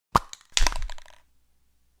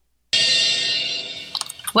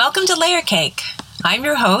Welcome to Layer Cake. I'm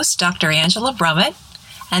your host, Dr. Angela Brummett,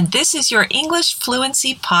 and this is your English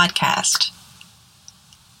Fluency Podcast.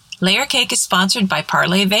 Layer Cake is sponsored by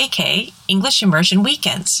Parlez Vacay English Immersion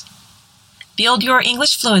Weekends. Build your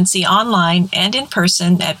English fluency online and in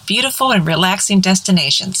person at beautiful and relaxing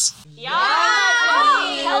destinations. Layer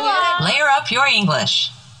up your English.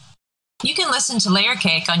 You can listen to Layer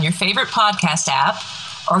Cake on your favorite podcast app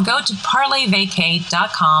or go to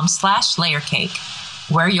parlezvacay.com/layercake,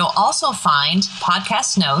 where you'll also find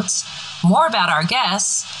podcast notes, more about our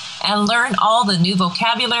guests, and learn all the new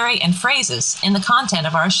vocabulary and phrases in the content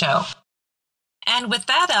of our show. And with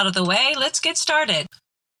that out of the way, let's get started.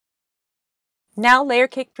 Now Layer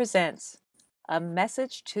Cake presents A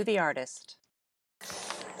Message to the Artist.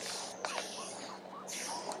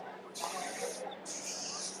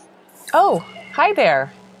 Oh, hi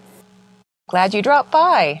there. Glad you dropped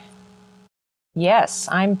by. Yes,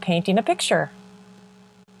 I'm painting a picture.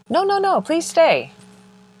 No, please stay.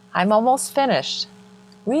 I'm almost finished.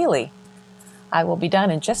 Really. I will be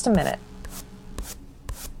done in just a minute.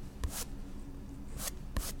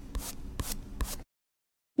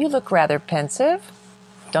 You look rather pensive.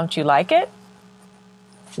 Don't you like it?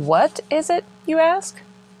 What is it, you ask?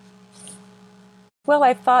 Well,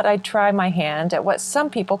 I thought I'd try my hand at what some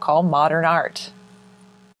people call modern art.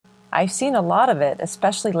 I've seen a lot of it,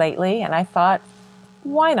 especially lately, and I thought,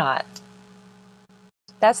 why not?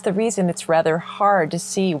 That's the reason it's rather hard to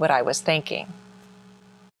see what I was thinking.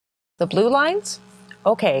 The blue lines?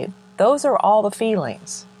 Okay, those are all the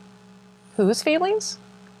feelings. Whose feelings?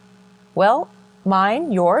 Well,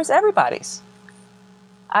 mine, yours, everybody's.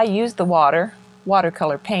 I use the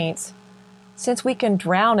watercolor paints, since we can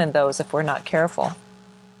drown in those if we're not careful.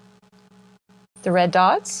 The red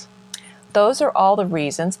dots? Those are all the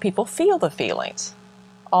reasons people feel the feelings,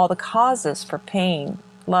 all the causes for pain,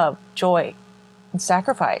 love, joy, and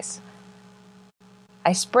sacrifice.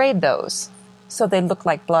 I sprayed those so they look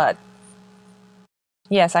like blood.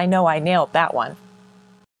 Yes, I know I nailed that one.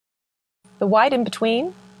 The white in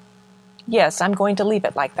between? Yes, I'm going to leave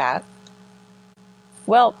it like that.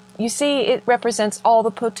 Well, you see, it represents all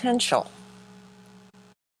the potential.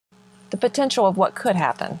 The potential of what could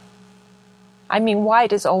happen. I mean,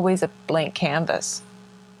 white is always a blank canvas.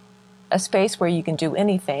 A space where you can do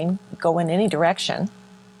anything, go in any direction.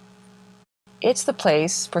 It's the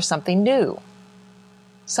place for something new.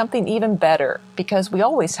 Something even better, because we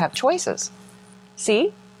always have choices.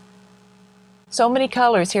 See? So many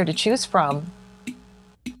colors here to choose from.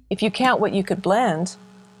 If you count what you could blend,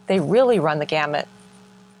 they really run the gamut.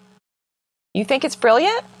 You think it's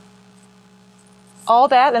brilliant? All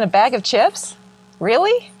that in a bag of chips?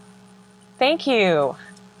 Really? Thank you.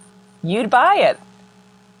 You'd buy it.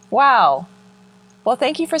 Wow. Well,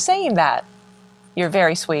 thank you for saying that. You're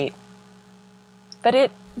very sweet. But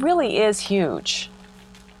it really is huge.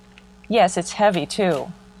 Yes, it's heavy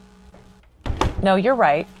too. No, you're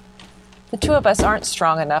right. The two of us aren't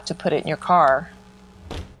strong enough to put it in your car.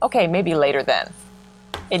 Okay, maybe later then.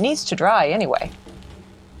 It needs to dry anyway.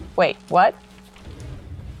 Wait, what?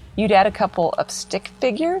 You'd add a couple of stick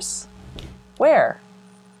figures? Where?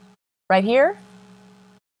 Right here?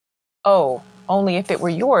 Oh, only if it were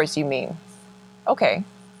yours, you mean. Okay.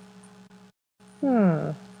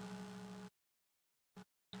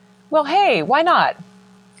 Well, hey, why not?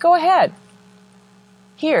 Go ahead.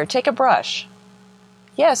 Here, take a brush.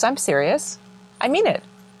 Yes, I'm serious. I mean it.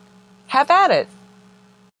 Have at it.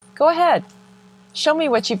 Go ahead. Show me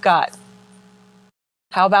what you've got.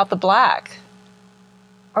 How about the black?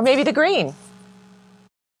 Or maybe the green?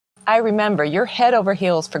 I remember, you're head over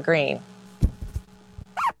heels for green.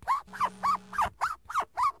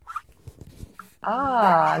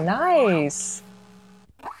 Ah, nice.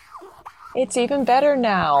 It's even better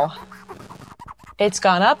now. It's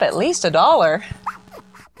gone up at least $1.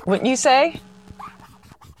 Wouldn't you say?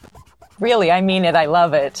 Really, I mean it. I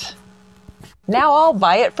love it. Now I'll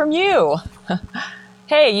buy it from you.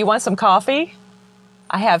 Hey, you want some coffee?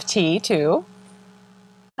 I have tea, too.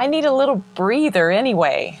 I need a little breather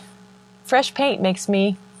anyway. Fresh paint makes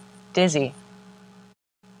me dizzy.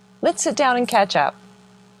 Let's sit down and catch up.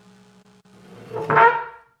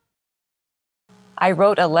 I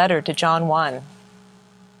wrote a letter to John Won.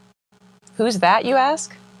 Who's that, you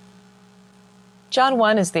ask? John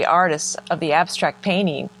Won is the artist of the abstract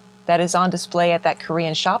painting that is on display at that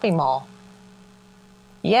Korean shopping mall.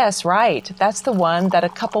 Yes, right. That's the one that a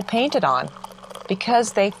couple painted on,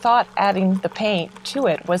 because they thought adding the paint to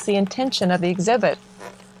it was the intention of the exhibit.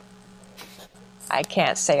 I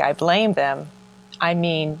can't say I blame them. I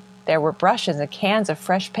mean, there were brushes and cans of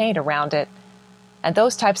fresh paint around it, and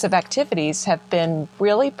those types of activities have been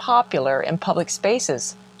really popular in public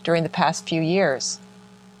spaces during the past few years.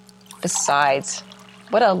 Besides,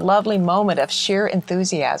 what a lovely moment of sheer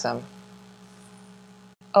enthusiasm.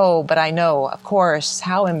 Oh, but I know, of course,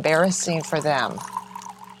 how embarrassing for them.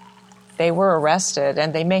 They were arrested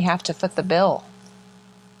and they may have to foot the bill.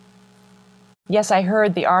 Yes, I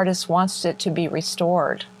heard the artist wants it to be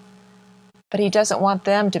restored, but he doesn't want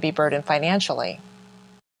them to be burdened financially.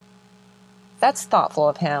 That's thoughtful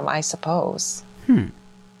of him, I suppose.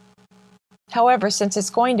 However, since it's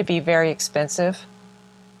going to be very expensive,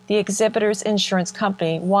 the exhibitor's insurance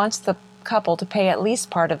company wants the couple to pay at least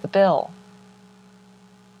part of the bill.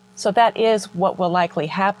 So that is what will likely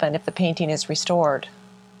happen if the painting is restored.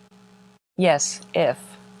 Yes, if.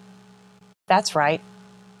 That's right.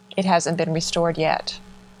 It hasn't been restored yet.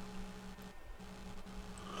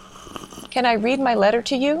 Can I read my letter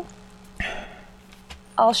to you?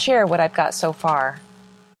 I'll share what I've got so far.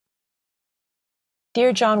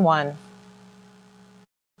 Dear John 1,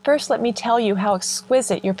 first let me tell you how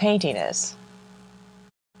exquisite your painting is.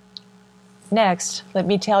 Next, let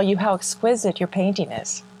me tell you how exquisite your painting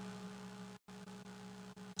is.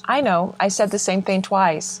 I know, I said the same thing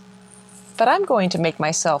twice, but I'm going to make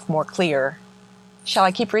myself more clear. Shall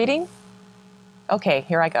I keep reading? Okay,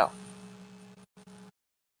 here I go.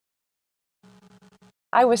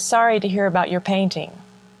 I was sorry to hear about your painting.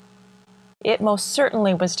 It most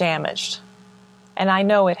certainly was damaged, and I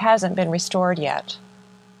know it hasn't been restored yet.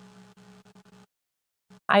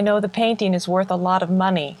 I know the painting is worth a lot of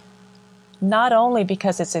money, not only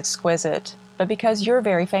because it's exquisite, but because you're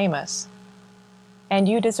very famous. And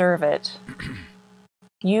you deserve it.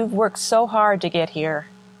 You've worked so hard to get here.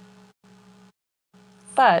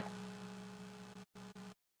 But,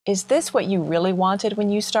 is this what you really wanted when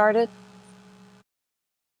you started?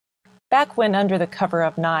 Back when under the cover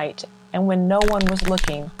of night, and when no one was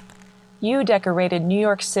looking, you decorated New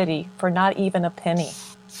York City for not even a penny.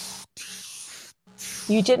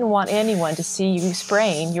 You didn't want anyone to see you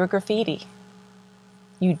spraying your graffiti.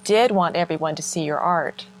 You did want everyone to see your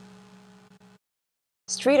art.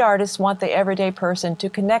 Street artists want the everyday person to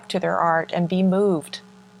connect to their art and be moved,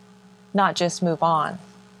 not just move on.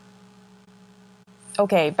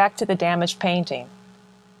 Okay, back to the damaged painting.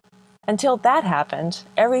 Until that happened,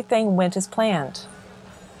 everything went as planned.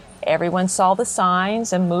 Everyone saw the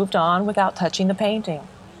signs and moved on without touching the painting.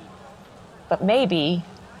 But maybe,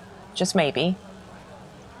 just maybe,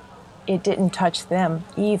 it didn't touch them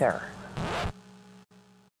either.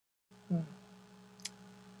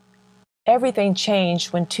 Everything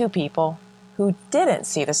changed when two people who didn't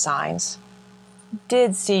see the signs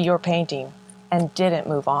did see your painting and didn't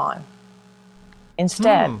move on.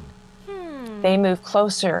 Instead, they moved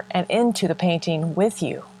closer and into the painting with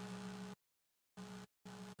you.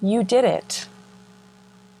 You did it.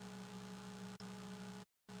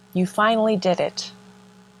 You finally did it.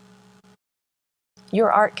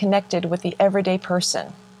 Your art connected with the everyday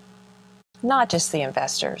person, not just the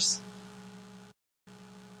investors,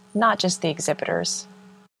 not just the exhibitors.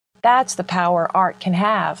 That's the power art can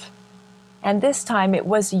have. And this time it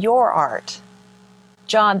was your art.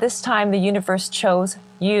 John, this time the universe chose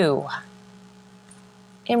you.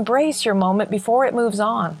 Embrace your moment before it moves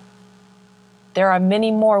on. There are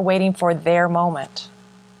many more waiting for their moment.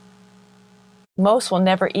 Most will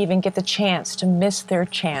never even get the chance to miss their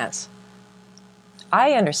chance.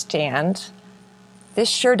 I understand. This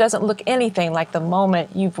sure doesn't look anything like the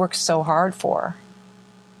moment you've worked so hard for.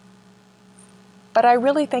 But I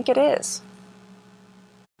really think it is.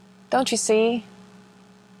 Don't you see?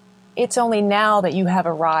 It's only now that you have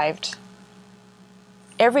arrived.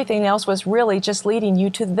 Everything else was really just leading you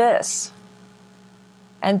to this.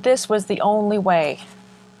 And this was the only way.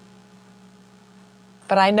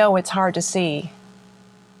 But I know it's hard to see.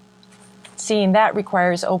 Seeing that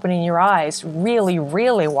requires opening your eyes really,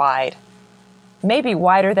 really wide. Maybe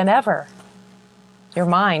wider than ever. Your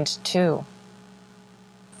mind, too.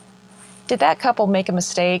 Did that couple make a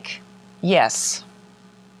mistake? Yes.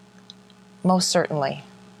 Most certainly.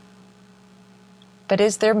 But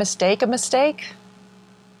is their mistake a mistake?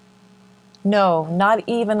 No, not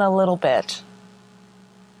even a little bit.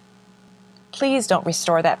 Please don't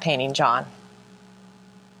restore that painting, John.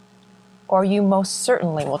 Or you most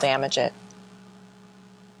certainly will damage it.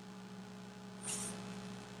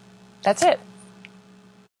 That's it.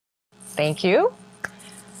 Thank you.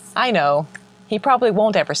 I know. He probably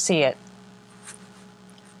won't ever see it.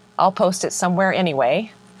 I'll post it somewhere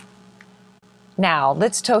anyway. Now,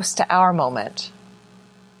 let's toast to our moment.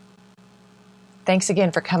 Thanks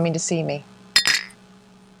again for coming to see me.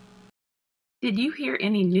 Did you hear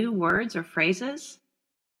any new words or phrases?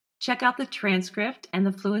 Check out the transcript and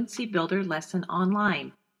the Fluency Builder lesson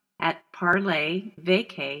online at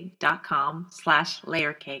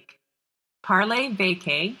parlayvacay.com/layercake. Parley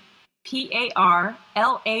Vacay, PARLAYVACAY.com/layercake.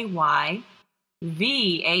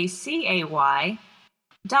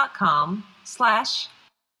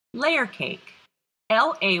 LAYERCAKE.